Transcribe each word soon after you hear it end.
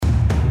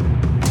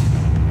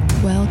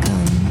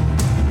Welcome.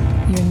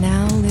 You're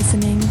now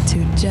listening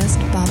to Just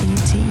Bobby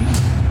T.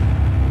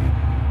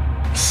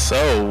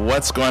 So,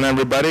 what's going on,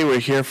 everybody? We're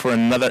here for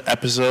another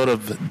episode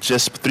of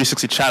Just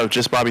 360 Chat with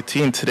Just Bobby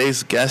T. And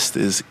today's guest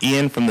is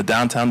Ian from the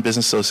Downtown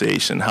Business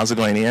Association. How's it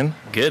going, Ian?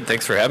 Good.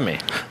 Thanks for having me.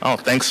 Oh,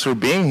 thanks for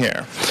being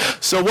here.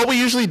 So, what we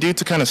usually do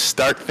to kind of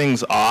start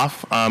things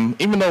off,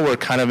 even though we're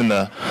kind of in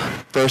the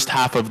first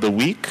half of the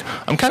week,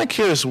 I'm kind of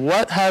curious,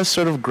 what has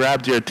sort of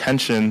grabbed your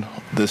attention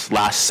this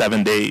last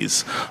 7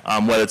 days,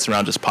 whether it's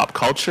around just pop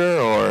culture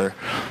or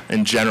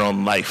in general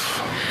in life?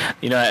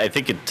 You know, I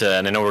think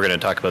and I know we're going to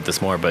talk about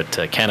this more, but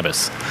cannabis.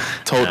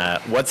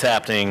 What's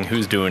happening?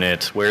 Who's doing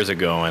it? Where's it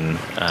going?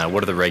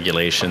 What are the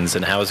regulations?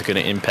 And how is it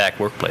going to impact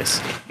workplace?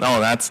 No,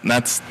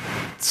 that's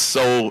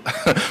so,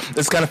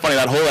 it's kind of funny.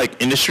 That whole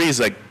industry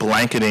is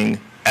blanketing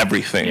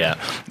everything. Yeah.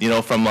 You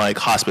know, from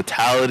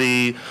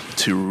hospitality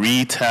to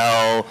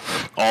retail,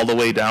 all the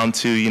way down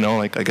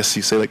to, I guess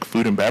you say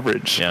food and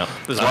beverage. Yeah.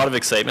 There's a lot of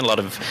excitement, a lot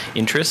of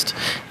interest,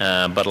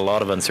 but a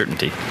lot of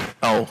uncertainty.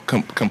 Oh,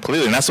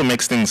 completely. And that's what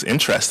makes things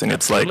interesting.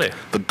 Absolutely. It's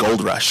like the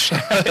gold rush in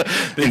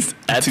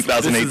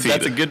 2018.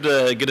 That's a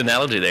good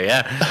analogy there,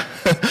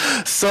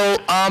 yeah. So,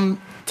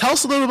 tell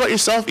us a little about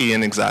yourself,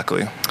 Ian,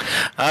 exactly.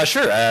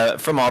 Sure.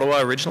 From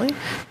Ottawa originally,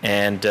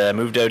 and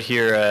moved out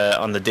here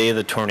on the day of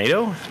the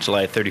tornado,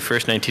 July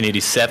 31st,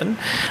 1987,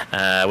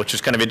 which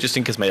was kind of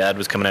interesting because my dad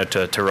was coming out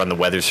to run the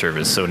weather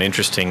service. So an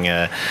interesting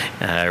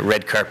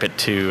red carpet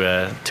to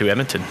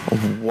Edmonton.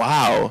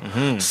 Wow.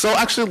 Mm-hmm. So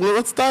actually,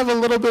 let's dive a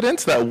little bit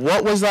into that.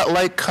 What was that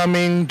like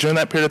coming during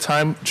that period of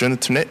time during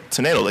the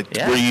tornado?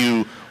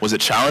 Was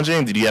it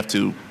challenging?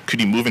 Could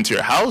you move into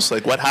your house?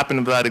 What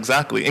happened to that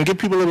exactly? And give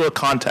people a little bit of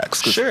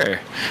context. Sure.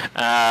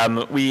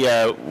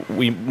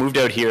 We moved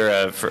out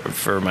here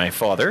for my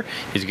father.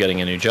 He's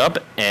getting a new job,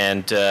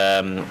 and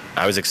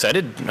I was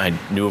excited. I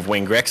knew of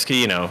Wayne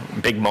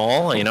Gretzky, big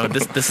mall.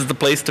 This is the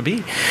place to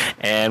be.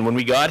 And when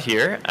we got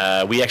here,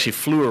 we actually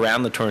flew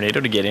around the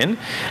tornado to get in,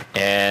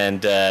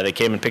 and they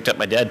came and picked up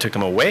my dad, took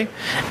him away.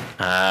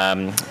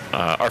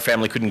 Our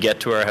family couldn't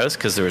get to our house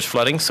because there was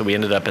flooding, so we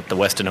ended up at the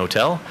Westin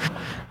Hotel.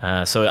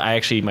 So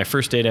my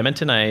first day at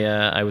Edmonton,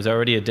 I was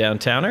already a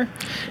downtowner,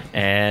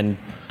 and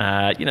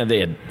they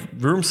had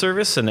room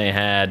service and they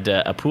had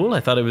a pool. I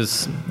thought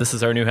this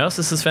is our new house.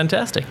 This is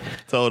fantastic.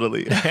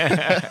 Totally.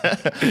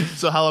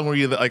 So how long were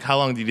you? How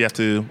long did you have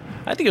to?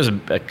 I think it was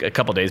a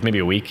couple days, maybe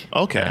a week.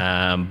 Okay.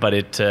 But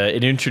it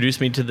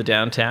introduced me to the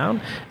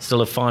downtown. Still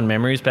have fond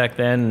memories back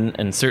then,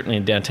 and certainly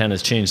downtown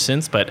has changed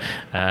since. But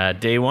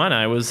day one,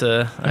 I was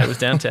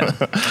downtown.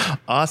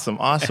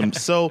 Awesome.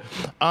 So,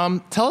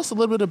 tell us a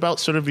little bit about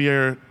sort of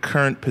your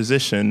current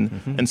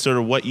position and sort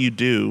of what you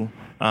do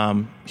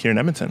here in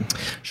Edmonton.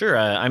 Sure.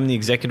 I'm the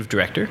executive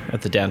director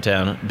at the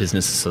Downtown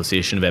Business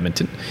Association of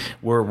Edmonton.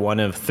 We're one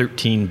of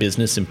 13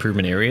 business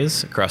improvement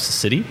areas across the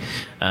city.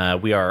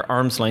 We are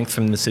arm's length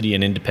from the city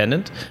and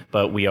independent,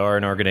 but we are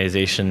an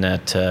organization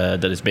that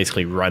is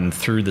basically run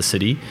through the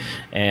city,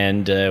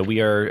 and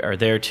we are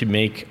there to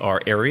make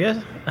our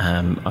area,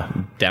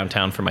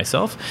 downtown for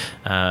myself,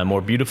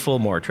 more beautiful,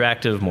 more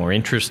attractive, more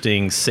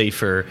interesting,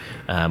 safer,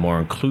 more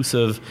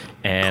inclusive,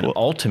 and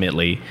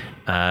ultimately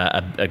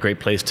a great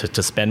place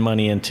to spend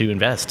money and to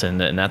invest, and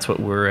that's what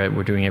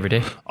we're doing every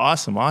day.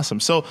 Awesome.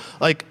 So,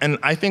 and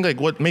I think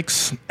what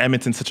makes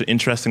Edmonton such an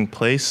interesting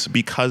place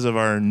because of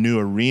our new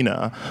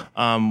arena,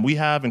 we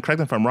have, and correct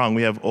me if I'm wrong,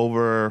 we have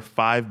over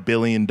 $5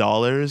 billion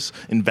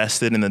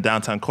invested in the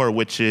downtown core,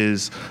 which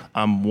is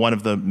one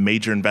of the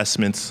major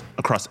investments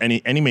across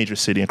any major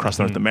city across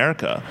North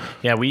America.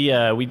 Yeah,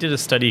 we did a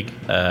study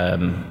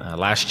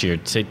last year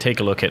to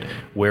take a look at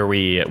where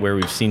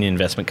we've seen the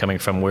investment coming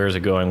from, where is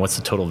it going, what's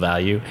the total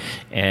value.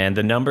 And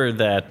the number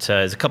that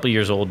is a couple of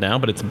years old now,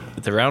 but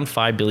it's around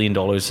 $5 billion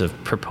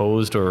of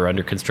proposed or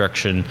under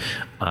construction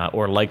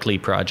or likely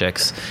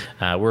projects.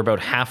 We're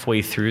about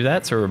halfway through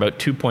that, so we're about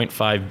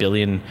 $2.5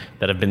 billion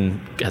that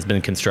has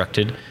been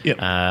constructed. Yep.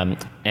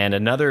 And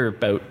another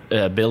about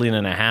 $1.5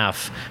 billion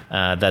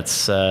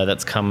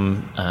that's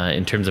come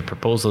in terms of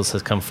proposals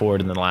has come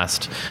forward in the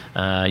last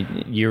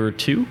year or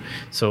two.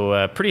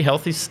 So pretty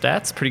healthy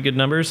stats, pretty good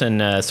numbers,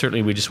 and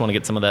certainly we just want to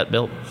get some of that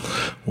built.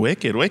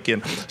 Wicked.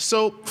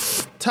 So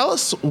tell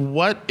us,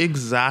 what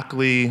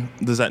exactly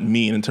does that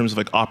mean in terms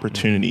of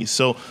opportunities?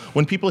 So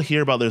when people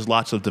hear about there's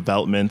lots of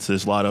developments,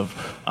 there's a lot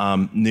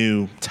of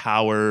new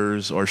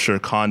towers or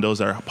condos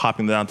that are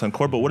popping in the downtown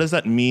core, but what does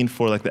that mean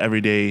for the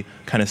everyday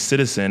kind of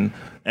citizen?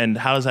 And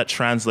how does that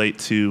translate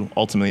to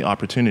ultimately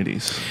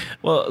opportunities?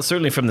 Well,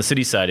 certainly from the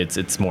city side,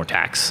 it's more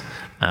tax.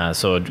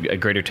 So a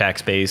greater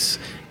tax base.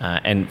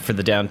 And for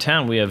the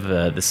downtown, we have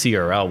the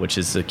CRL, which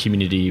is the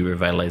Community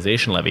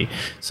Revitalization Levy.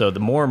 So the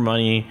more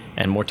money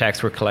and more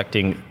tax we're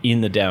collecting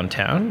in the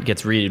downtown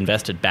gets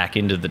reinvested back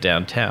into the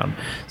downtown.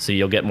 So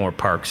you'll get more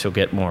parks, you'll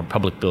get more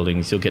public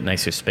buildings, you'll get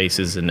nicer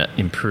spaces and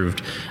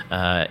improved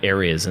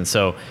areas. And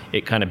so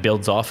it kind of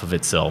builds off of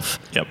itself.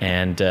 Yep.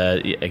 And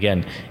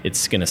again,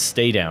 it's going to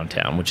stay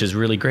downtown, which is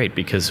really great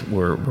because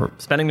we're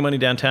spending the money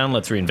downtown.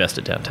 Let's reinvest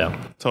it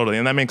downtown. Totally.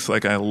 And that makes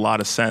a lot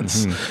of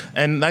sense.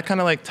 And that kind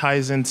of like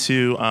ties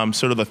into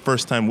sort of the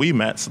first time we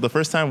met. So the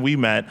first time we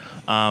met,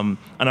 and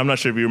I'm not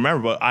sure if you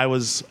remember, but I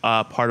was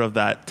part of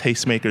that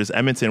Tastemakers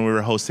Edmonton. We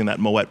were hosting that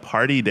Moet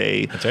Party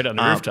Day. That's right, on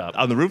the rooftop.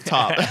 On the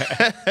rooftop.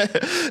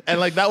 And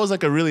like that was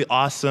like a really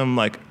awesome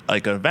like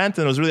event,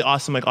 and it was a really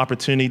awesome like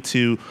opportunity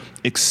to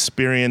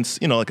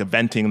experience, like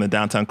eventing in the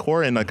downtown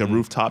core in like a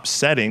rooftop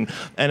setting.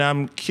 And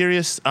I'm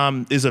curious,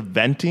 is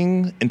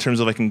eventing in terms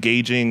of like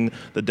engaging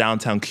the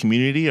downtown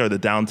community or the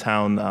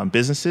downtown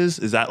businesses,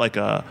 is that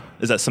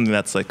something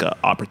that's like an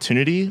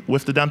opportunity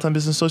with the Downtown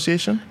Business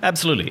Association?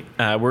 Absolutely.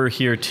 We're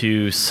here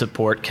to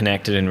support,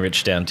 connect, and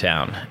enrich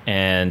downtown.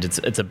 And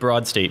it's a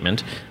broad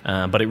statement,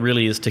 but it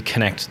really is to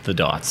connect the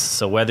dots.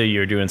 So whether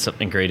you're doing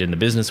something great in the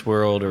business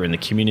world or in the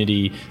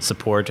community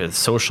support or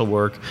social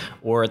work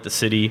or at the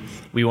city,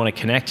 we want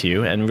to connect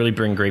you and really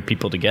bring great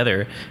people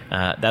together.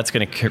 That's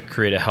going to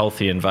create a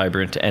healthy and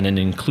vibrant and an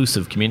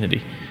inclusive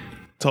community.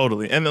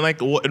 Totally. And then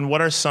and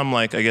what are some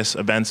like, I guess,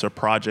 events or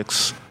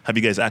projects have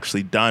you guys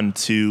actually done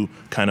to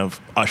kind of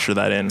usher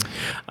that in?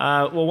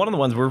 Well, one of the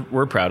ones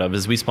we're proud of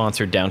is we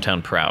sponsored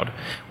Downtown Proud,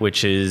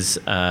 which is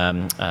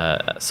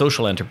a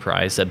social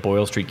enterprise that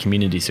Boyle Street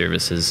Community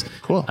Services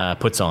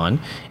puts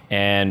on.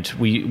 And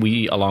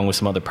we, along with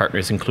some other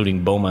partners,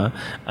 including BOMA,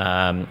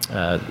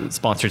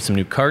 sponsored some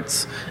new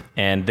carts,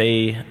 and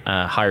they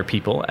hire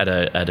people at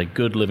a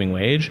good living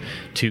wage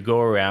to go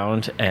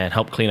around and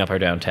help clean up our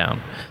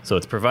downtown. So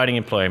it's providing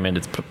employment,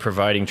 it's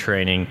providing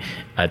training,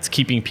 it's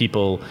keeping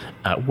people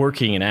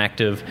working and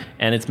active,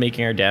 and it's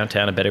making our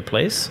downtown a better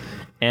place.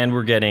 And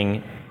we're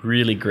getting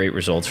really great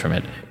results from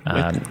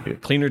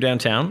it. Cleaner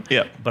downtown,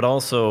 but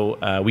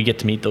also we get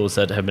to meet those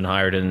that have been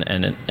hired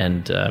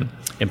and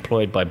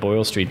employed by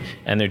Boyle Street,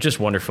 and they're just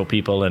wonderful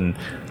people. And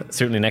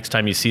certainly next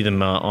time you see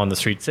them on the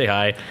street, say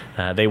hi.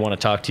 They want to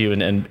talk to you,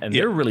 and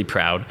they're really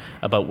proud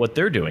about what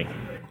they're doing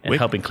and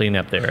helping clean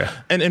up there.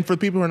 And for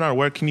people who are not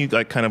aware, can you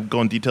like kind of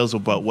go in details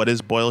about what is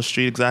Boyle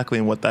Street exactly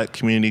and what that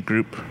community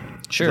group?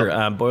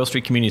 Sure. Boyle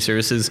Street Community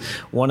Services,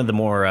 one of the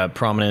more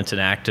prominent and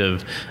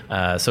active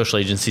social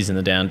agencies in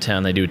the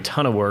downtown. They do a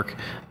ton of work,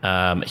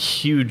 a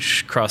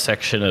huge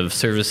cross-section of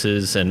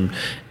services and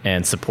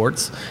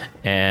supports,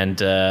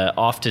 and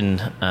often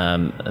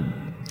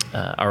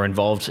are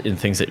involved in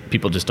things that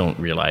people just don't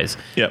realize,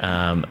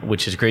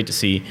 which is great to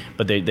see.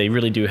 But they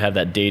really do have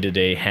that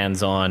day-to-day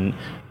hands-on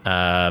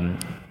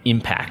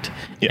impact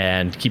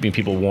and keeping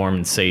people warm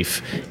and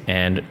safe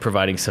and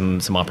providing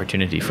some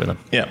opportunity for them.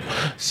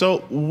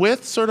 So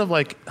with sort of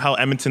like how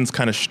Edmonton's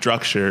kind of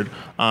structured,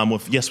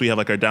 we have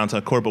like our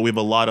downtown core, but we have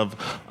a lot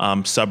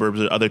of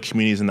suburbs or other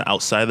communities in the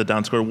outside of the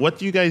downtown core. What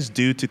do you guys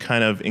do to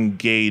kind of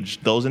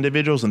engage those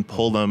individuals and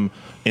pull them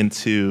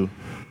into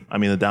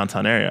the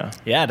downtown area?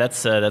 Yeah,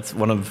 that's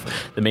one of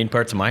the main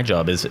parts of my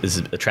job is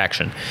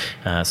attraction.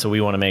 So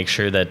we want to make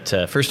sure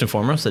that first and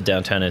foremost, the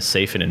downtown is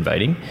safe and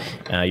inviting.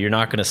 You're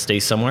not going to stay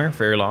somewhere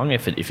very long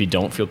if you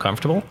don't feel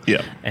comfortable.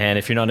 And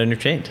if you're not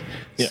entertained.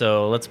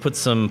 So let's put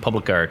some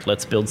public art.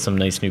 Let's build some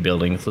nice new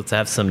buildings. Let's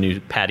have some new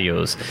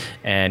patios.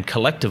 And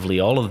collectively,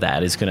 all of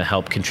that is going to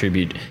help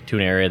contribute to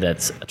an area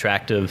that's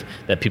attractive,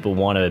 that people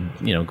want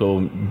to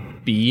go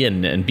be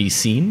and be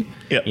seen.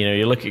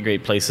 You look at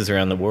great places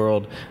around the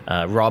world.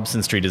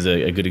 Robson Street is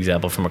a good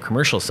example from a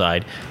commercial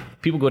side.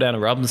 People go down to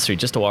Robson Street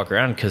just to walk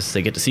around because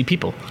they get to see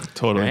people.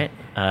 Totally.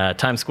 Right?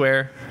 Times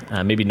Square,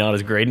 maybe not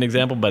as great an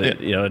example, but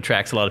it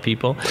attracts a lot of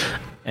people.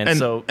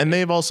 And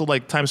they've also,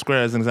 like Times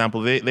Square as an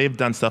example, they've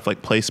done stuff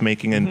like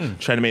placemaking and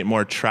trying to make it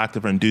more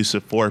attractive or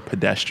inducive for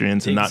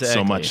pedestrians and not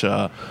so much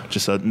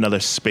just another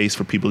space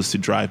for people just to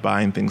drive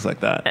by and things like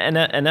that.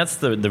 And that's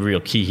the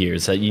real key here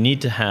is that you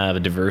need to have a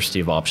diversity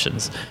of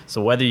options.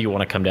 So whether you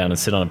want to come down and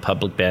sit on a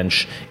public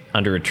bench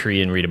under a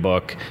tree and read a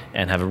book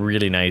and have a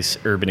really nice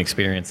urban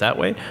experience that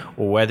way,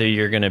 or whether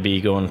you're going to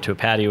be going to a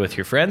patio with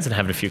your friends and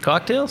having a few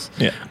cocktails,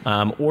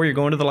 or you're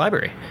going to the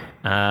library.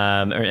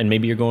 And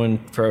maybe you're going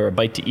for a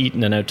bite to eat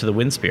and then out to the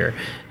Windspear.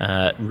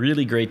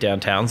 Really great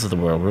downtowns of the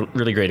world,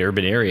 really great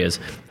urban areas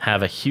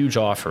have a huge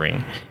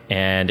offering,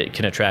 and it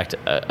can attract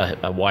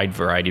a wide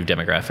variety of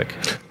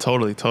demographic.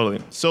 Totally.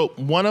 So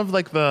one of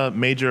like the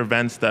major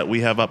events that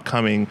we have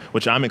upcoming,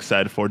 which I'm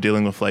excited for,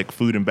 dealing with like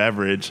food and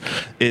beverage,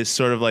 is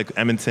sort of like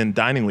Edmonton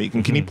Dining Week.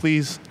 And can you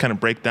please kind of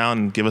break down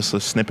and give us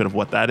a snippet of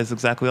what that is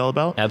exactly all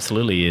about?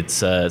 Absolutely. It's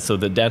so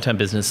the Downtown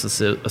Business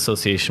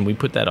Association, we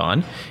put that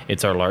on.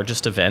 It's our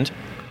largest event.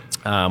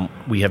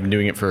 We have been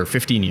doing it for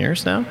 15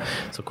 years now,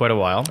 so quite a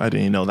while. I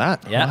didn't even know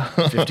that. Yeah,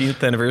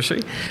 15th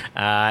anniversary.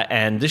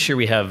 And this year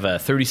we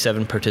have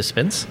 37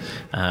 participants,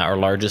 our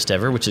largest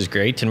ever, which is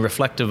great and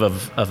reflective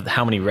of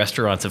how many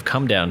restaurants have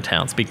come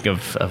downtown, speaking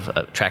of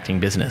attracting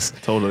business.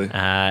 Totally.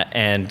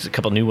 And a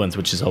couple new ones,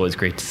 which is always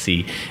great to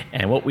see.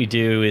 And what we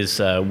do is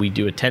we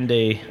do a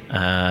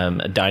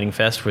 10-day dining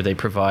fest where they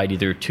provide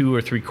either 2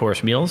 or 3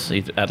 course meals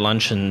at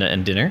lunch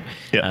and dinner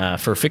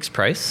for a fixed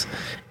price.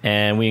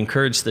 And we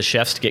encourage the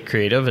chefs to get get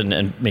creative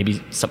and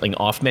maybe something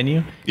off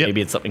menu. Yep.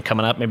 Maybe it's something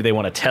coming up. Maybe they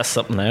want to test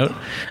something out.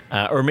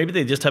 Or maybe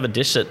they just have a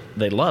dish that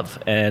they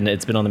love and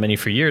it's been on the menu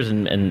for years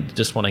and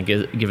just want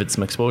to give it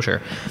some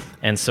exposure.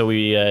 And so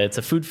it's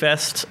a food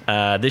fest.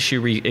 This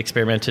year we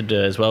experimented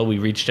as well. We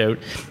reached out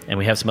and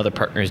we have some other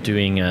partners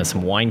doing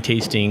some wine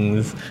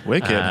tastings,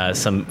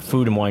 some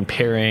food and wine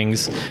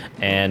pairings,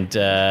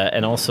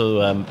 and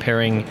also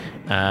pairing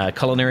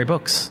culinary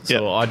books.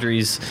 So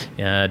Audrey's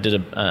did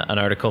an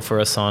article for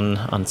us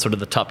on sort of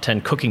the top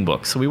 10 cooking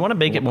books. So we want to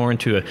make it more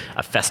into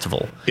a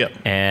festival.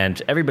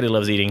 And everybody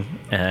loves eating,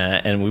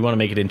 and we want to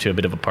make it into a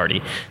bit of a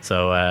party.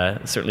 So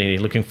certainly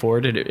looking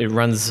forward. It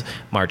runs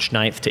March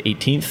 9th to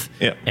 18th.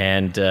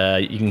 And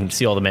you can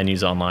see all the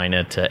menus online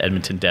at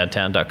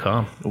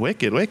edmontondowntown.com.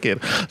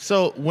 Wicked.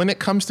 So when it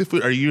comes to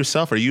food, are you a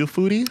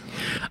foodie?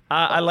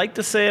 I like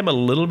to say I'm a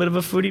little bit of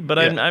a foodie, but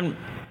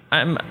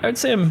I'd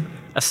say I'm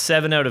a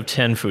 7 out of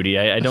 10 foodie.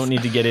 I don't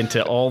need to get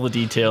into all the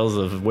details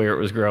of where it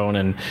was grown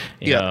and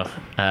you know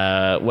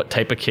what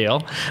type of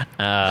kale,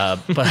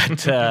 but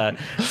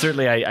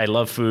certainly I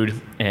love food,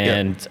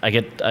 and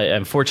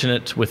I'm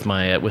fortunate with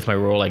my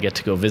role. I get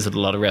to go visit a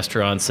lot of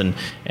restaurants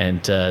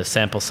and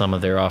sample some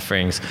of their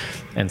offerings,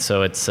 and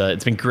so it's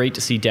been great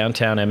to see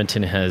downtown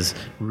Edmonton has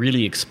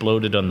really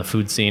exploded on the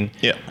food scene,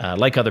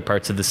 like other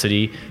parts of the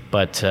city.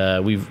 But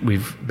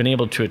we've been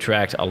able to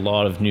attract a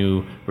lot of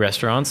new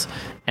restaurants,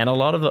 and a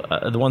lot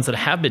of the ones that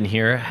have been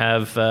here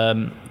have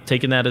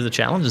taken that as a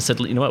challenge and said,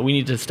 you know what, we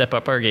need to step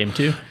up our game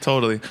too.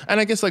 Totally. And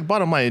I guess like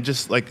bottom line, it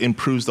just like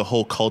improves the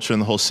whole culture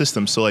and the whole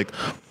system. So like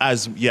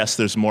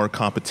there's more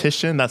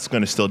competition, that's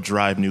going to still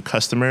drive new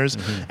customers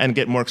and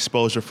get more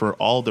exposure for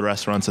all the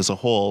restaurants as a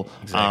whole,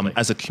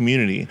 as a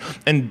community.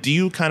 And do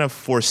you kind of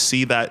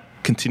foresee that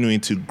continuing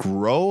to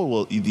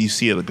grow? Do you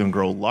see it going to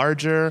grow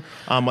larger?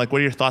 Like, what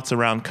are your thoughts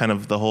around kind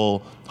of the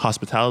whole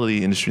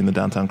hospitality industry in the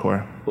downtown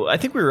core? Well, I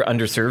think we were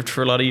underserved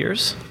for a lot of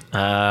years.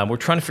 We're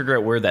trying to figure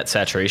out where that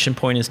saturation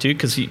point is too,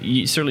 because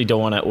you certainly don't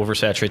want to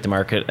oversaturate the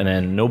market and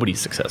then nobody's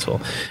successful.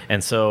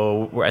 And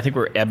so I think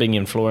we're ebbing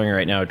and flowing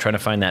right now, trying to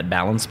find that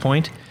balance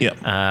point.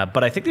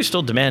 But I think there's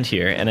still demand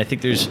here, and I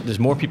think there's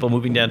more people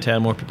moving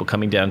downtown, more people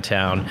coming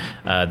downtown.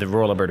 The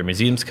Royal Alberta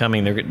Museum's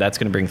coming. That's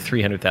going to bring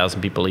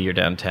 300,000 people a year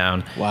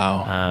downtown.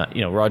 Wow.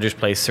 Rogers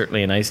Place,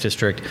 certainly a nice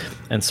district.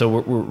 And so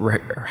we're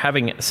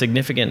having a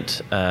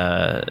significant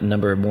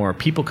number of more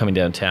people coming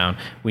downtown.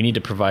 We need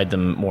to provide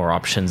them more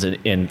options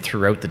in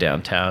throughout the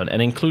downtown,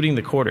 and including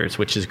the quarters,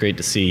 which is great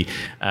to see.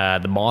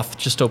 The Moth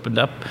just opened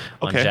up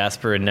on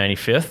Jasper and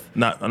 95th.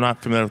 I'm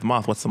not familiar with the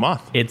Moth. What's the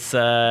Moth? It's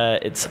I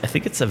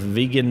think it's a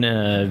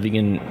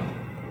vegan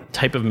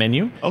type of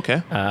menu.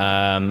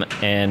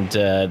 And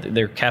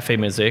they're Cafe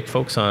Mosaic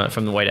folks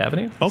from the White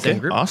Avenue. Same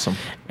group. Awesome.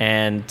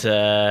 And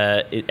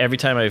every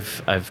time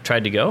I've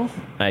tried to go,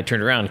 I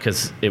turned around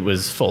because it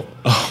was full.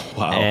 Oh,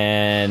 wow.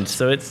 And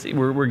so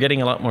we're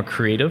getting a lot more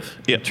creative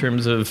in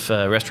terms of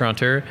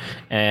restaurateur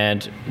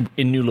and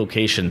in new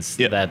locations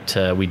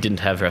that we didn't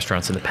have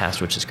restaurants in the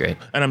past, which is great.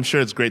 And I'm sure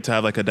it's great to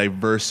have like a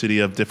diversity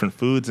of different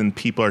foods, and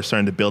people are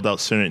starting to build out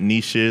certain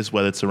niches,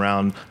 whether it's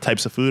around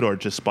types of food or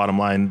just bottom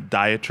line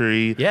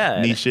dietary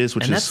niches,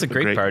 which is that's the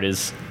great part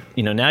is,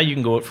 now you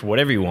can go out for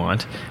whatever you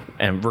want,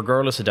 and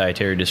regardless of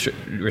dietary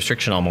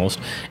restriction almost.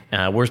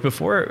 Whereas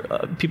before,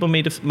 people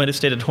might have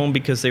stayed at home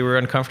because they were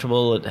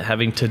uncomfortable at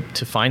having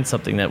to find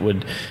something that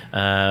would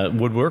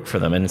work for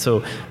them. And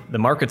so the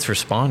market's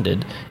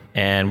responded,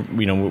 and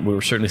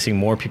we're certainly seeing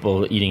more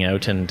people eating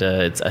out, and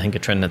it's, I think, a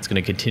trend that's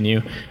going to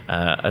continue.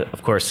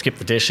 Of course, Skip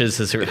the Dishes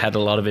has had a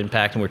lot of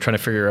impact, and we're trying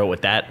to figure out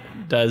what that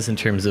does in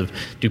terms of,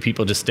 do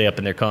people just stay up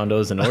in their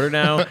condos and order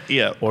now?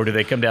 Or do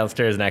they come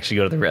downstairs and actually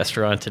go to the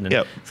restaurant?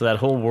 And so that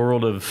whole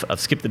world of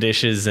Skip the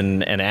Dishes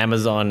and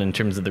Amazon in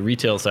terms of the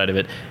retail side of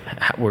it,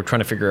 we're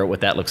trying to figure out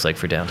what that looks like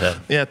for downtown.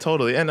 Yeah,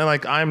 totally. And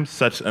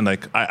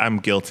I'm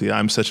guilty.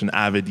 I'm such an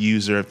avid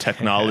user of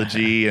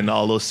technology and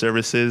all those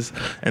services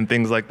and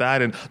things like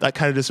that. And that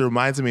kind of just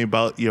reminds me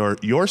about your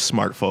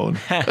smartphone.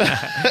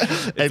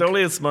 It's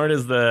only as smart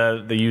as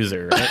the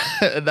user,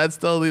 right? That's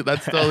totally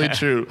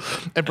true.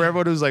 And for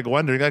everyone who's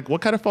wondering, what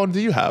kind of phone do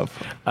you have?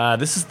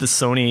 This is the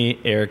Sony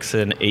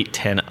Ericsson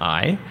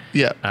 810i.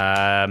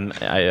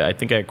 I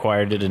think I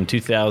acquired it in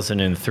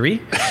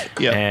 2003.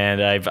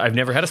 And I've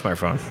never had a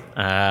smartphone.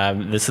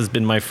 This has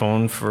been my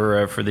phone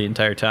for the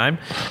entire time.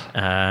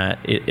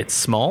 It's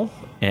small.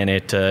 And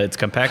it's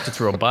compact, it's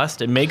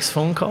robust, it makes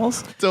phone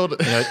calls.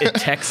 It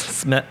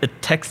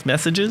texts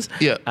messages.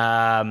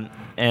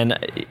 And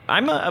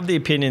I'm of the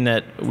opinion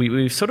that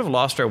we've sort of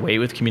lost our way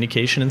with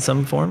communication in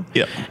some form.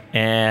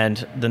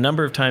 And the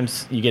number of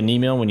times you get an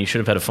email when you should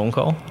have had a phone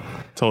call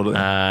Totally.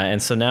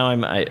 And so now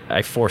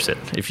I force it.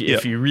 If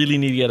you really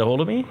need to get a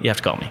hold of me, you have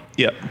to call me.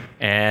 Yep.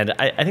 And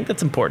I think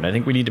that's important. I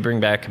think we need to bring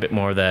back a bit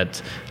more of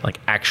that like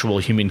actual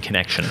human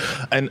connection.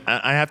 And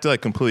I have to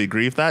like completely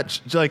agree with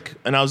that. Like,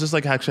 and I was just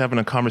like actually having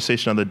a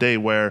conversation the other day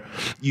where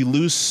you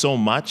lose so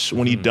much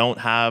when you don't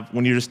have,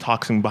 when you're just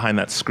talking behind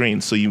that screen.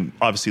 So you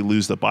obviously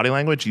lose the body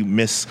language, you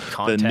miss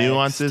Context the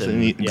nuances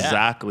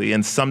exactly.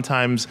 And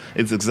sometimes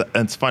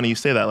it's funny you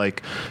say that,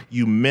 like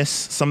you miss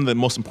some of the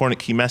most important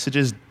key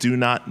messages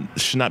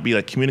should not be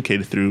like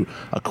communicated through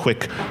a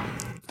quick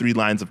 3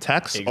 lines of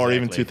text or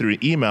even 2 through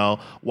email,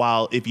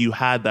 while if you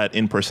had that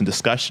in-person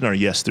discussion or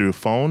through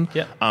phone,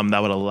 that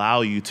would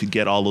allow you to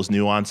get all those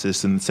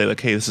nuances and say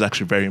like, hey, this is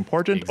actually very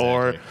important,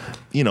 or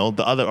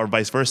the other, or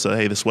vice versa,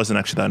 hey, this wasn't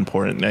actually that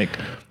important. Like,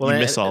 you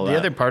miss all that. The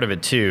other part of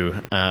it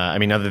too,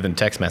 other than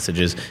text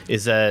messages,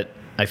 is that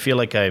I feel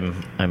like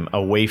I'm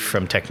away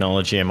from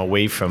technology. I'm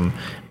away from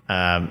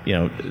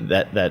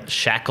that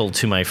shackle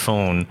to my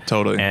phone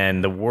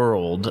and the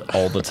world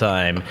all the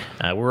time.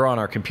 We're on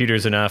our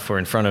computers enough. We're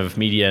in front of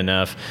media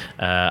enough.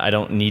 I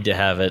don't need to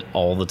have it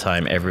all the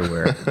time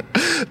everywhere.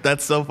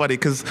 That's so funny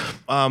because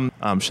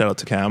shout out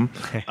to Cam.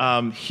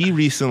 He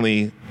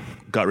recently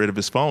got rid of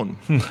his phone,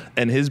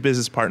 and his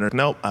business partner,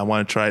 nope, I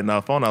want to try it on a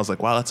phone. I was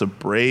like, wow, that's a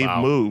brave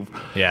move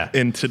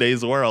in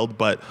today's world.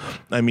 But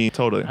I mean,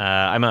 totally.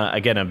 I'm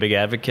a big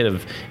advocate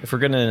of, if we're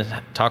going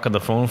to talk on the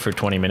phone for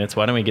 20 minutes,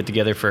 why don't we get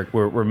together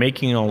we're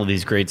making all of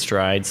these great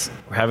strides.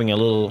 We're having a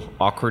little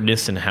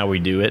awkwardness in how we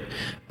do it,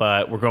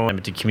 but we're going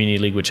to Community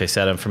League, which I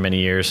sat on for many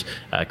years.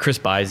 Chris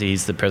Bisey,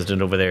 he's the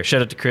president over there.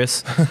 Shout out to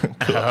Chris.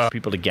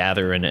 People to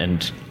gather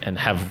and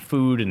have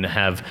food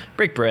and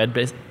break bread,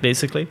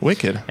 basically.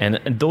 Wicked. And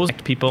those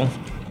people,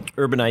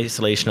 urban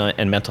isolation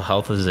and mental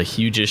health is a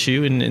huge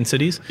issue in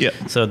cities. Yeah.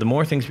 So the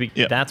more things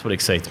that's what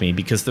excites me,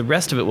 because the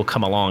rest of it will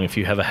come along. If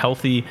you have a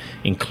healthy,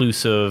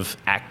 inclusive,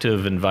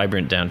 active, and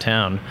vibrant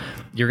downtown,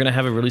 you're going to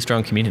have a really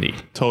strong community.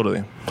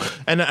 Totally.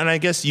 And I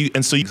guess you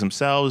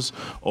themselves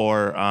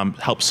or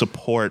help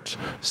support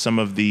some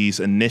of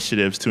these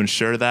initiatives to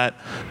ensure that.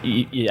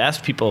 You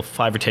asked people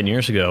 5 or 10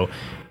 years ago,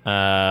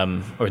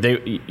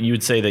 you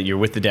would say that you're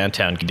with the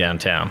downtown.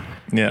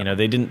 Yeah.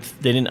 They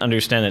didn't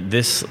understand that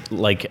this,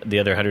 like the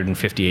other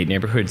 158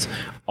 neighborhoods,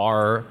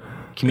 are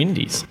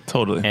communities.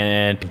 Totally.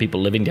 And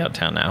people living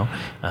downtown now,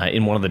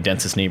 in one of the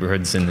densest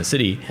neighborhoods in the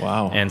city.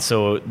 Wow. And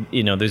so,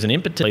 there's an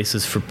impetus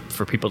places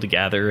for people to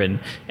gather and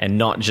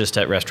not just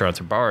at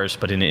restaurants or bars,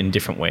 but in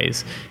different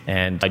ways.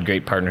 And I had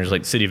great partners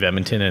like the City of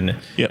Edmonton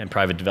and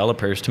private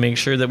developers to make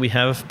sure that we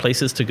have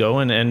places to go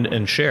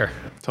and share.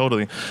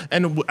 Totally.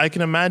 And I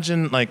can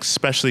imagine, like,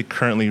 especially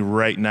currently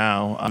right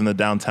now in the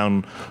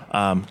downtown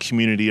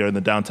community or in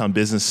the downtown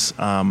business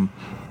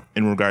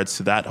in regards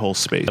to that whole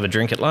space. Have a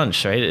drink at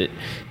lunch, right?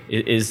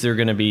 Is there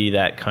going to be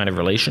that kind of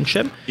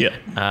relationship?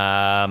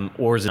 Yeah.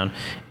 Or is it?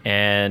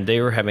 And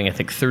they were having, I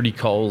think, 30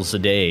 calls a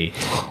day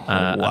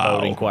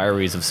about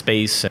inquiries of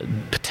space,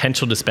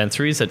 potential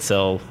dispensaries that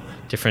sell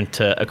different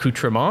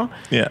accoutrements.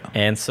 Yeah.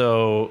 And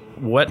so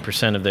what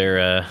percent of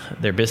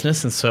their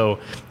business? And so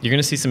you're going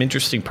to see some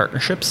interesting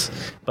partnerships.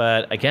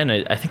 But again,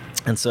 I think,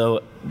 and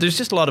so there's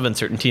just a lot of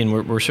uncertainty, and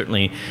we're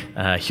certainly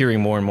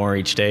hearing more and more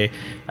each day.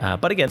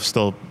 But again,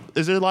 still,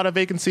 is there a lot of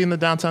vacancy in the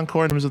downtown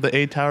core in terms of the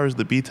A towers,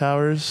 the B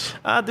towers?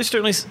 There's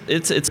certainly,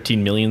 it's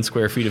 15 million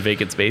square feet of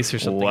vacant space or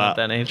something of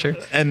that nature.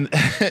 And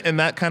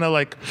that kind of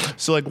like,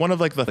 so like one of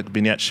like the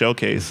vignette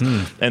showcase,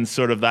 and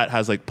sort of that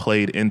has like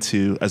played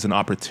into as an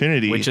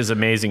opportunity. Which is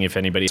amazing if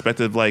anybody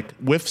expected, like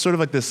with sort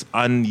of like this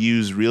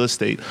unused real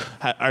estate.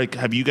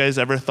 Have you guys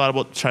ever thought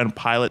about trying to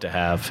pilot? To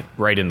have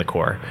right in the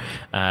core.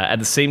 At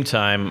the same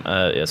time,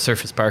 a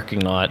surface parking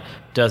lot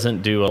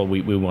doesn't do well.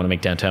 We want to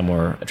make downtown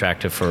more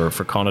attractive for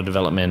condo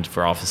development,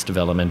 for office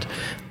development,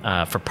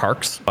 for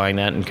parks, buying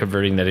that and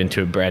converting that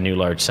into a brand new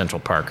large central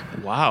park.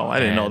 Wow, I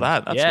didn't know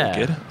that. That's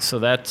wicked. So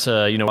that's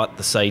bought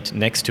the site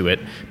next to it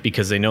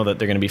because they know that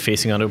they're going to be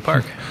facing onto a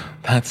park.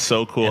 That's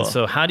so cool. And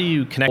so how do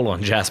you connect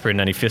on Jasper and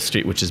 95th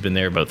Street, which has been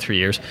there about 3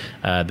 years?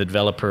 The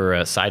developer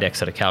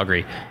Sidex out of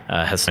Calgary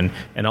has, and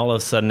all of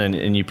a sudden,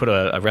 and you put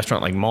a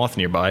restaurant like Moth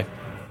nearby,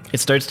 it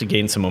starts to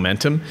gain some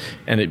momentum,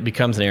 and it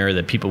becomes an area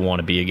that people want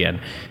to be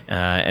again.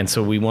 And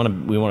so we want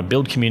to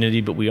build community,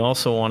 but we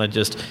also want to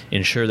just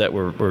ensure that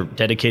we're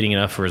dedicating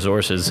enough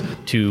resources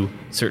to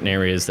certain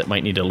areas that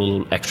might need a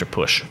little extra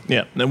push.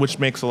 Yeah, which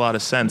makes a lot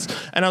of sense.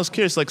 And I was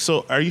curious, like,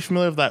 so are you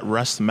familiar with that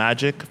Rust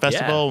Magic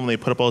Festival when they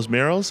put up all those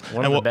murals?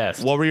 One of the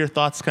best. What were your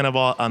thoughts kind of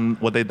on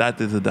what that did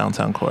to the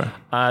downtown core?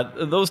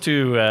 Those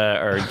two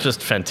are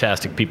just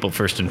fantastic people,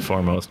 first and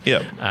foremost.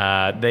 Yeah.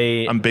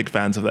 I'm big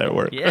fans of their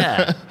work.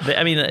 Yeah.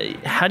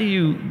 How do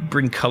you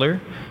bring color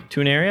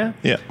to an area?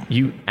 Yeah.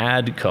 You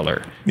add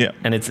color. Yeah.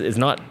 And it's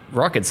not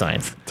rocket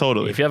science.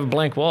 Totally. If you have a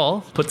blank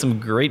wall, put some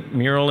great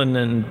mural and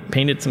then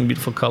paint it some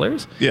beautiful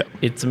colors. Yeah.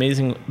 It's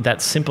amazing.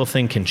 That simple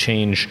thing can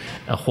change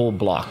a whole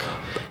block.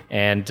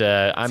 And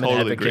I'm an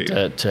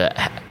advocate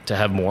to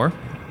have more.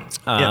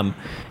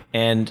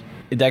 And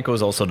that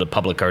goes also to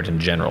public art in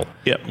general.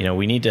 Yep.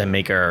 We need to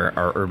make our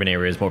urban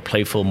areas more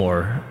playful,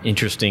 more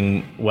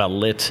interesting, well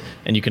lit,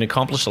 and you can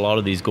accomplish a lot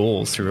of these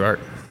goals through art.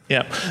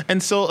 Yeah.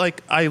 And so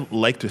I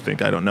like to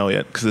think, I don't know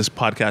yet because this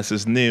podcast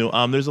is new.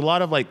 There's a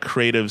lot of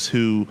creatives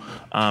who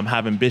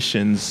have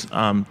ambitions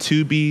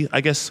to be,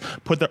 I guess,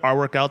 put their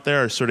artwork out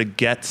there or sort of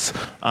get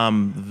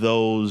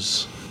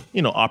those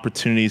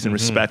opportunities in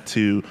respect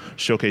to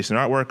showcasing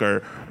artwork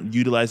or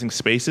utilizing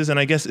spaces. And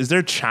I guess, is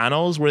there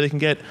channels where they can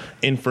get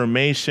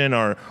information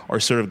or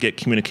sort of get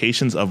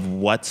communications of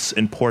what's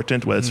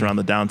important, whether it's around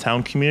the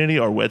downtown community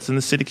or what's in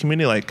the city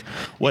community?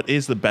 What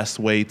is the best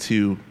way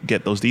to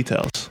get those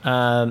details?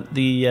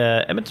 The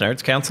Edmonton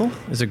Arts Council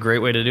is a great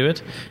way to do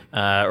it.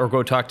 Or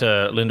go talk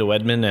to Linda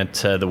Wedman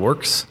at The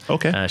Works.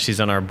 Okay.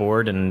 She's on our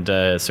board and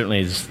certainly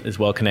is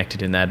well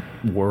connected in that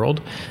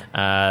world.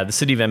 The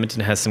city of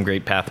Edmonton has some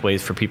great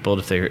pathways for people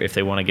if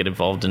they want to get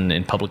involved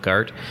in public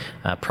art.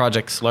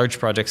 Large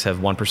projects have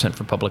 1%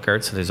 for public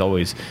art, so there's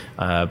always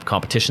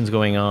competitions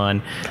going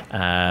on.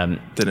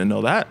 Didn't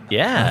know that.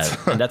 Yeah,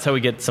 and that's how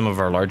we get some of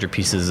our larger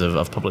pieces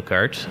of public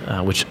art,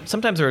 which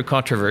sometimes are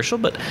controversial,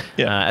 but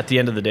at the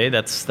end of the day,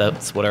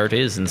 that's what art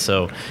is, and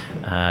so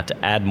to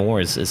add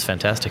more is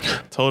fantastic.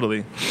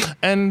 Totally.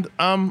 And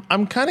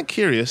I'm kind of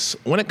curious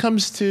when it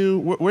comes to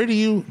where do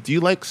you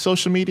like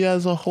social media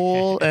as a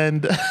whole,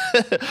 and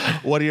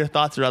what are your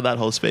thoughts around that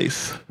whole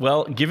space?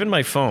 Well, given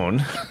my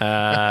phone,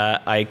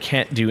 I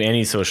can't do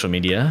any social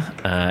media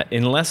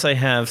unless I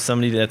have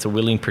somebody that's a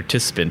willing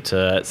participant.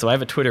 So I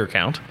have a Twitter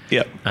account,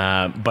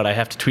 but I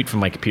have to tweet from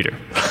my computer.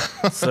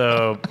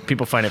 So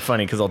people find it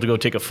funny because I'll go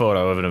take a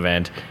photo of an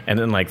event, and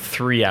then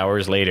 3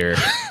 hours later,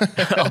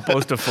 I'll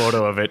post a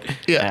photo of it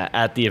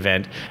at the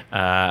event.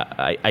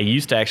 I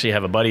used to actually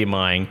have a buddy of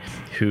mine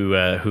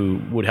who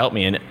would help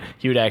me, and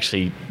he would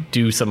actually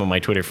do some of my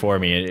Twitter for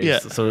me.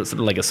 So it's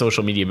like a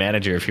social media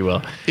manager, if you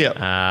will.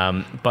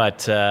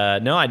 But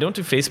no, I don't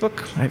do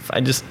Facebook.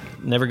 I just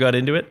never got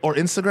into it. Or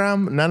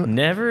Instagram? None?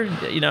 Never.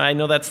 I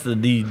know that's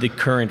the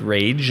current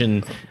rage,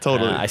 and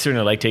totally. I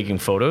certainly like taking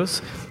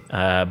photos.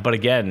 But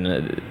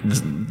again,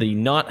 the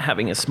not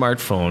having a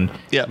smartphone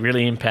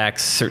really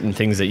impacts certain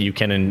things that you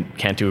can and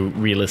can't do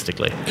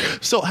realistically.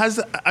 So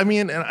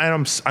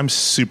I'm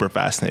super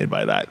fascinated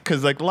by that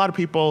because a lot of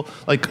people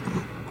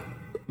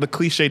the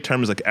cliche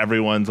term is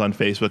everyone's on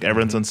Facebook,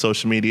 everyone's on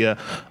social media,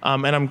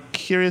 and I'm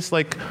curious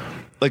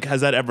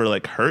has that ever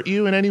hurt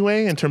you in any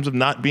way in terms of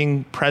not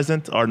being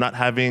present or not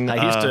having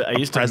I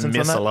used to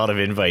miss a lot of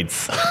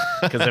invites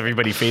because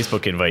everybody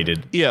Facebook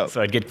invited.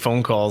 So I'd get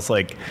phone calls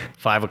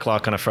 5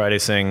 o'clock on a Friday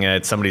saying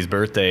it's somebody's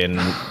birthday and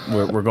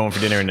we're going for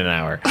dinner in an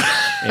hour.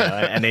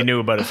 And they knew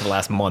about it for the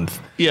last month.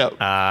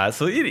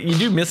 So you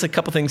do miss a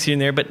couple things here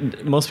and there,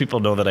 but most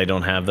people know that I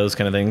don't have those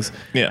kind of things.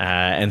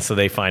 And so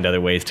they find other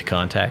ways to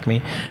contact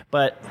me.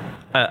 But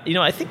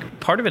I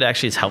think part of it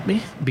actually has helped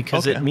me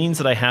because it means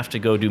that I have to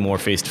go do more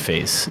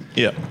face-to-face.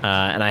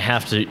 And I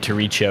have to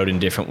reach out in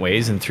different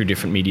ways and through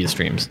different media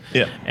streams.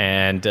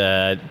 And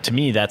to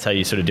me, that's how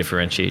you sort of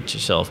differentiate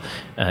yourself.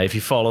 If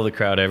you follow the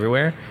crowd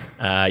everywhere,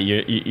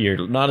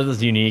 you're not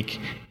as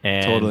unique,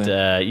 and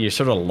you're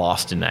sort of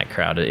lost in that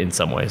crowd in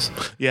some ways.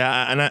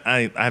 And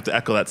I have to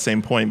echo that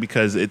same point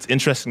because it's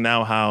interesting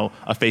now how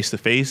a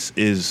face-to-face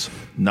is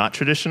not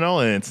traditional,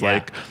 and it's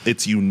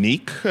it's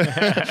unique,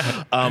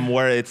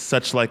 where it's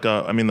such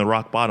the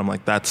rock bottom,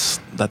 that's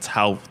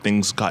how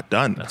things got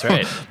done. That's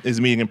right.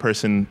 Is meeting in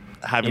person,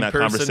 having that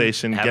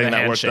conversation, getting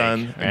that work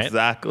done. Right?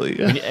 Exactly.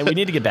 And we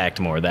need to get back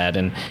to more of that.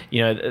 And,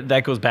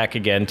 that goes back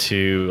again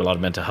to a lot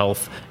of mental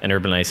health and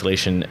urban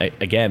isolation.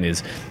 Again,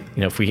 is,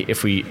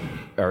 if we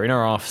are in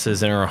our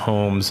offices, in our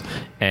homes,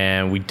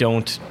 and we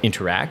don't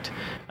interact,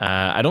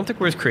 I don't think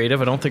we're as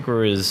creative. I don't think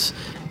we're as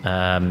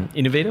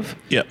innovative.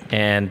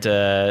 And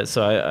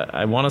so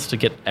I want us to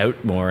get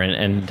out more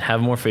and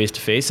have more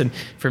face-to-face. And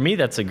for me,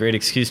 that's a great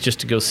excuse just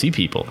to go see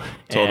people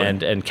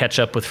and catch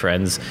up with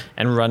friends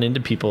and run into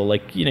people.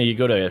 You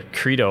go to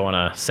Credo on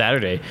a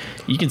Saturday,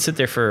 you can sit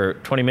there for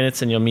 20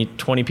 minutes and you'll meet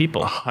 20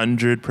 people.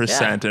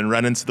 100% and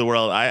run into the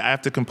world. I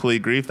have to completely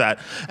agree with that.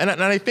 And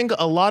I think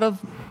a lot of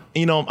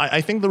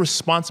I think the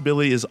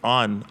responsibility is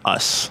on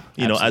us,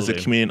 as a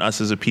community and us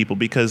as a people,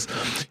 because,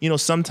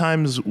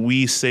 sometimes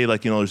we say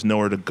there's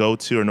nowhere to go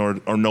to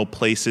or no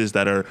places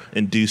that are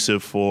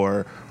conducive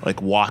for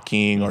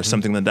walking or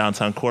something in the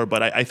downtown core.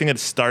 But I think it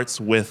starts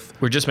with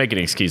we're just making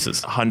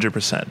excuses.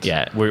 100%.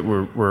 Yeah,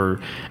 we're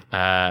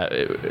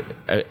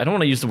I don't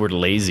want to use the word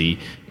lazy,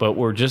 but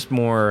we're just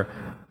more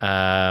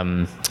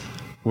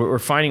we're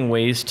finding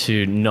ways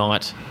to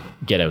not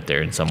get out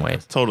there in some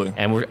ways. Totally.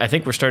 And I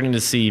think we're starting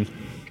to see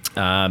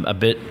a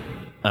bit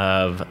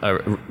of a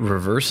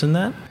reverse in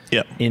that.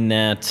 In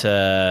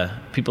that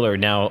people are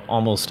now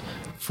almost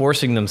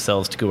forcing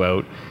themselves to go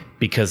out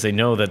because they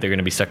know that they're going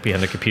to be stuck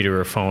behind their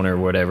computer or phone or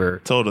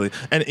whatever. Totally.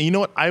 And you know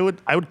what? I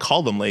would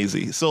call them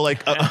lazy. So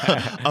like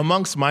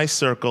amongst my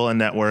circle and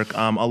network,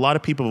 a lot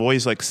of people have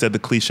always like said the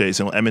cliches.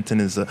 You know, Edmonton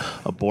is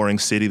a boring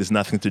city. There's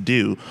nothing to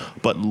do.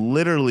 But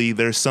literally,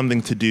 there's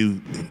something to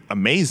do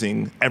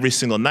amazing every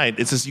single night.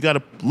 It's just you got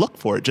to look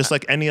for it, just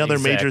like any other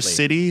major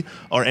city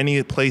or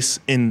any place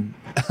in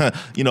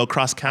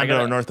across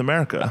Canada or North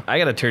America. I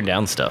got to turn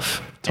down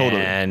stuff.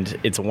 Totally. And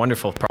it's a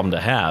wonderful problem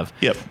to have.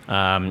 Yep.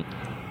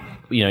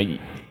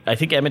 I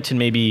think Edmonton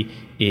maybe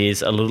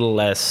is a little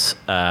less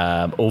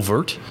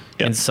overt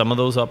in some of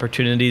those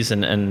opportunities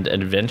and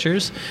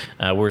adventures,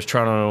 whereas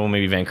Toronto,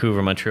 maybe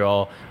Vancouver,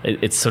 Montreal,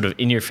 it's sort of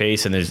in your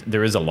face, and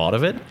there is a lot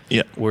of it.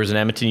 Yeah. Whereas in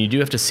Edmonton, you do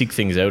have to seek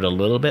things out a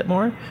little bit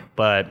more,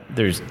 but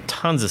there's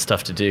tons of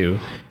stuff to do.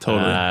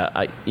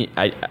 Totally.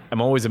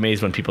 I'm always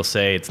amazed when people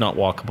say it's not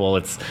walkable,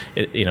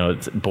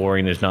 it's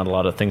boring, there's not a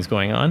lot of things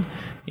going on.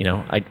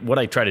 What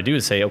I try to do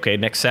is say, okay,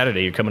 next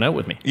Saturday you're coming out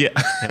with me. Yeah.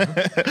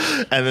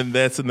 and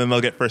then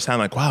they'll get firsthand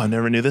like, wow, I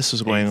never knew this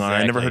was going on.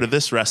 I never heard of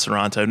this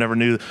restaurant. I never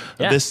knew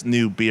this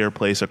new beer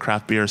place or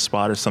craft beer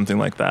spot or something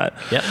like that.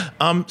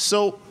 Yeah.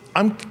 So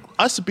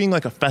us being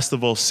like a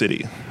festival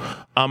city,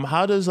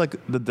 how does like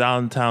the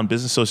Downtown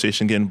Business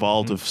Association get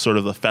involved with sort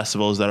of the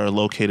festivals that are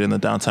located in the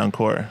downtown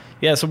core?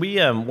 Yeah, so we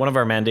one of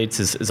our mandates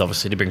is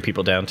obviously to bring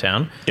people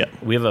downtown. Yeah.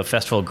 We have a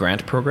festival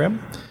grant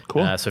program.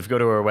 Cool. So if you go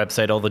to our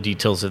website, all the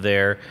details are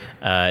there.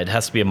 It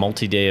has to be a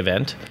multi-day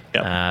event.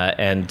 Yeah.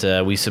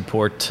 And we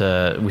support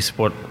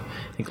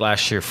I think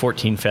last year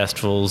 14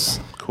 festivals.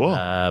 Cool.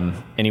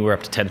 Anywhere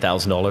up to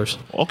 $10,000.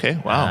 Okay.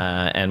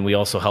 Wow. And we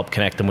also help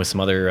connect them with some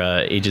other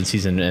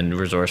agencies and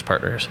resource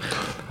partners,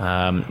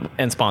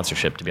 and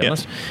sponsorship, to be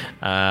honest.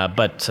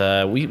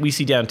 But we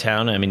see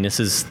downtown. I mean, this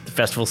is the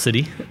festival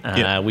city.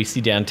 We see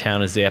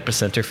downtown as the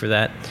epicenter for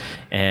that.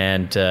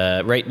 And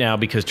right now,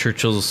 because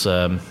Churchill's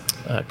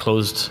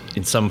closed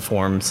in some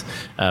forms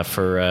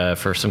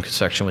for some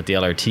construction with the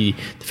LRT,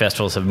 the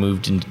festivals have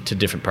moved into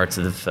different parts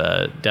of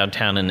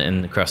downtown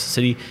and across the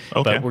city.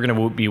 Okay. But we're going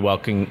to be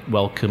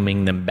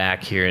welcoming them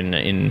back here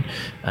in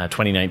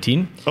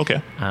 2019.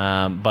 Okay.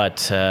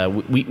 But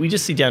we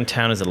just see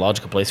downtown as a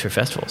logical place for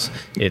festivals.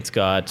 It's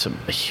got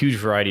a huge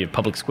variety of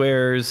public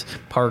squares,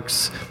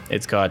 parks.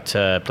 It's got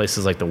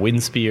places like the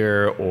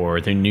Windspear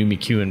or the new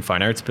McEwen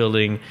Fine Arts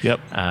Building. Yep.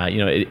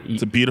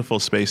 It's a beautiful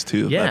space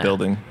too, that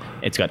building.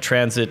 It's got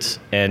transit,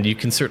 and you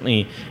can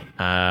certainly,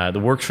 the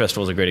Works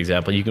Festival is a great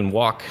example. You can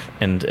walk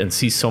and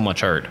see so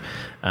much art.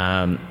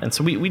 And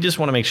so we just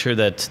want to make sure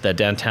that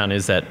downtown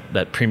is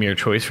that premier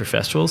choice for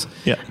festivals.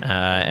 Yeah.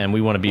 And we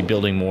want to be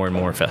building more and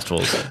more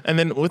festivals. And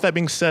then with that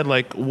being said,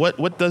 like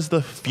what does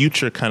the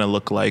future kind of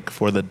look like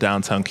for the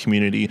downtown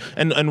community?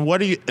 And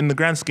what are you, in the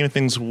grand scheme of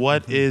things,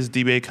 what is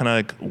DBA kind of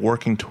like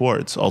working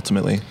towards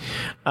ultimately?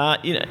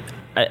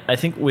 I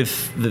think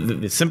with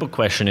the simple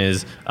question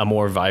is a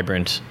more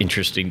vibrant,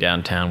 interesting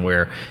downtown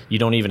where you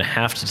don't even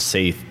have to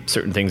say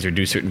certain things or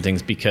do certain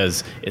things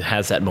because it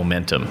has that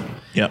momentum.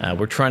 Yeah.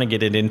 We're trying to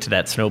get it into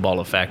that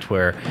snowball effect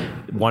where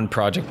one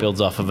project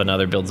builds off of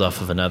another.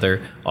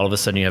 All of a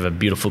sudden you have a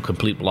beautiful,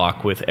 complete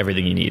block with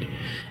everything you need.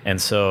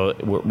 And so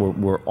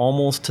we're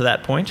almost to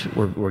that point.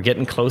 We're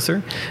getting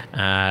closer.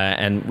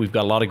 And we've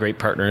got a lot of great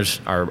partners,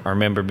 our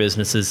member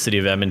businesses, City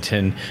of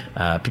Edmonton,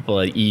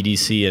 people at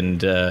EDC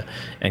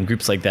and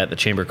groups like that, the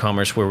Chamber of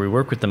Commerce, where we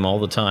work with them all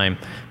the time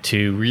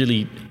to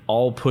really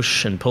all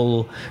push and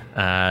pull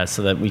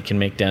so that we can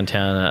make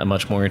downtown a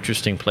much more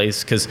interesting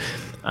place. Because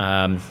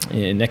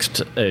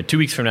next 2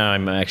 weeks from now,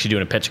 I'm actually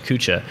doing a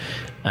Pechakucha.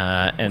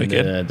 And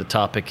the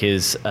topic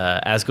is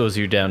as goes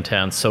your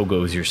downtown, so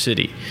goes your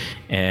city.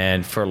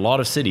 And for a lot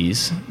of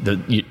cities,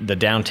 the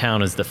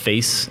downtown is the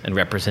face and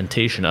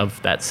representation of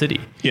that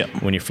city. Yeah.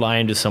 When you fly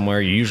into somewhere,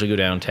 you usually go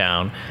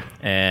downtown,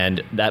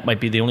 and that might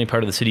be the only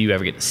part of the city you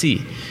ever get to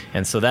see.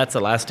 And so that's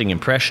a lasting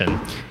impression.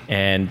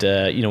 And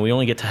we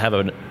only get to have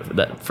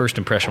that first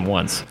impression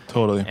once.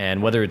 Totally.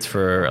 And whether it's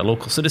for a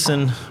local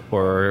citizen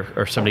or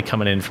somebody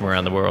coming in from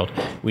around the world,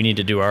 we need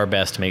to do our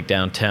best to make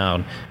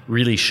downtown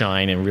really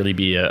shine and really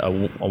be a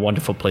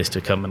wonderful place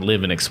to come and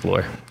live and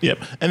explore. Yep.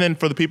 And then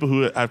for the people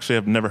who actually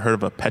have never heard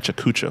of a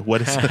Pechakucha,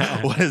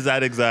 what is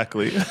that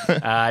exactly?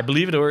 I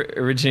believe it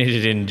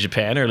originated in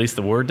Japan, or at least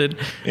the word did.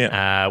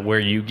 Yeah. Where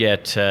you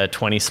get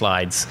 20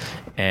 slides,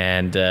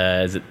 and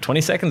is it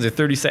 20 seconds or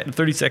 30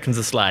 seconds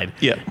a slide?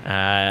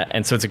 Yeah.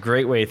 And so it's a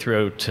great way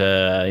throughout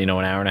an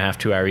hour and a half,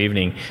 2 hour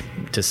evening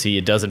to see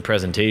a dozen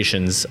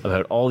presentations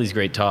about all these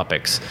great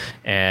topics.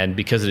 And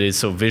because it is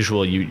so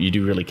visual, you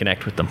do really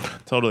connect with them.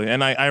 Totally.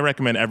 And I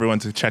recommend everyone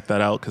to check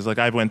that out, because like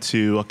I've went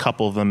to a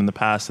couple of them in the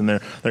past, and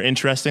they're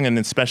interesting, and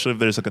especially if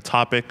there's like a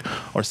topic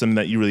or something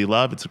that you really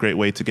love, it's a great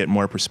way to get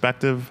more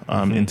perspective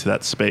into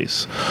that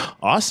space.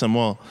 Awesome.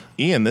 Well,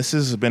 Ian, this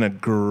has been a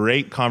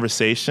great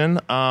conversation.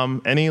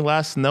 Any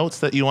last notes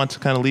that you want to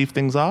kind of leave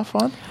things off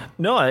on?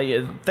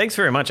 No, thanks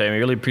very much. I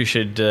really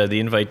appreciate the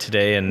invite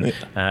today, and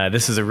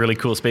this is a really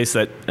cool space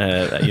that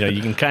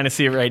you can kind of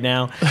see it right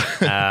now.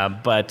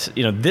 But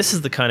this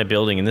is the kind of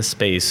building in this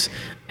space,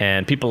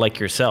 and people like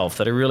yourself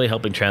that are really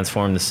helping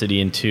transform the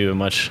city into a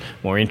much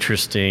more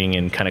interesting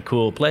and kind of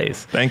cool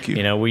place. Thank you.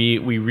 You know, we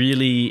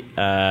really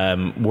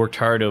worked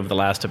hard over the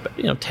last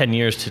 10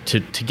 years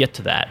to get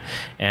to that,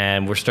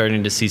 and we're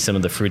starting to see some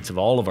of the fruits of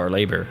all of our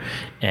labor,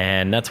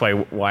 and that's why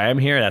I'm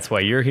here. That's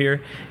why you're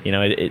here. You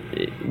know,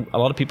 a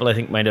lot of people I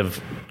think might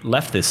have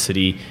left this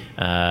city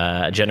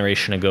a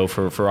generation ago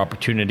for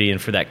opportunity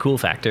and for that cool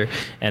factor,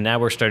 and now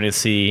we're starting to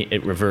see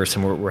it reverse,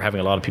 and we're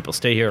having a lot of people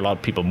stay here, a lot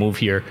of people move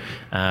here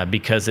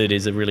because it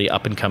is a really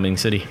up and coming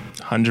city.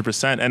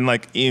 100%. And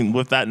like, Ian,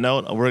 with that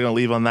note, we're going to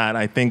leave on that.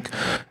 I think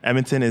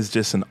Edmonton is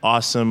just an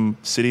awesome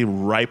city,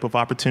 ripe with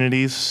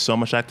opportunities, so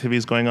much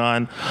activities going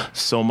on,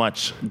 so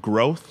much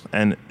growth,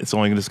 and it's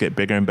only going to just get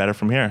bigger and better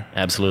from here.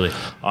 Absolutely.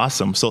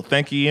 Awesome. So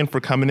thank you, Ian,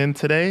 for coming in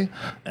today.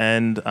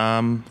 And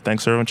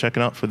thanks everyone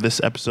checking out for this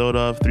episode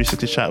of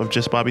 360 Chat with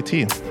Just Bobby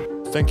T.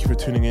 Thank you for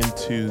tuning in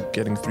to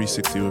Getting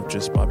 360 with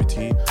Just Bobby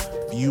T.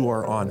 If you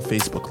are on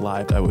Facebook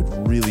Live, I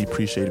would really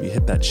appreciate if you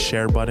hit that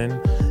share button.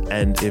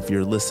 And if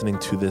you're listening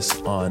to this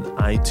on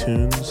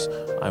iTunes,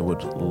 I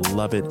would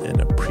love it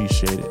and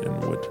appreciate it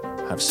and would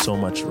have so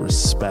much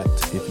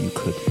respect if you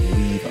could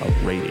leave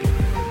a rating.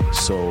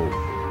 So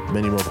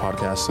many more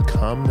podcasts to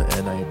come,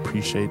 and I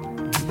appreciate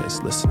you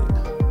guys listening.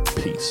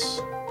 Peace.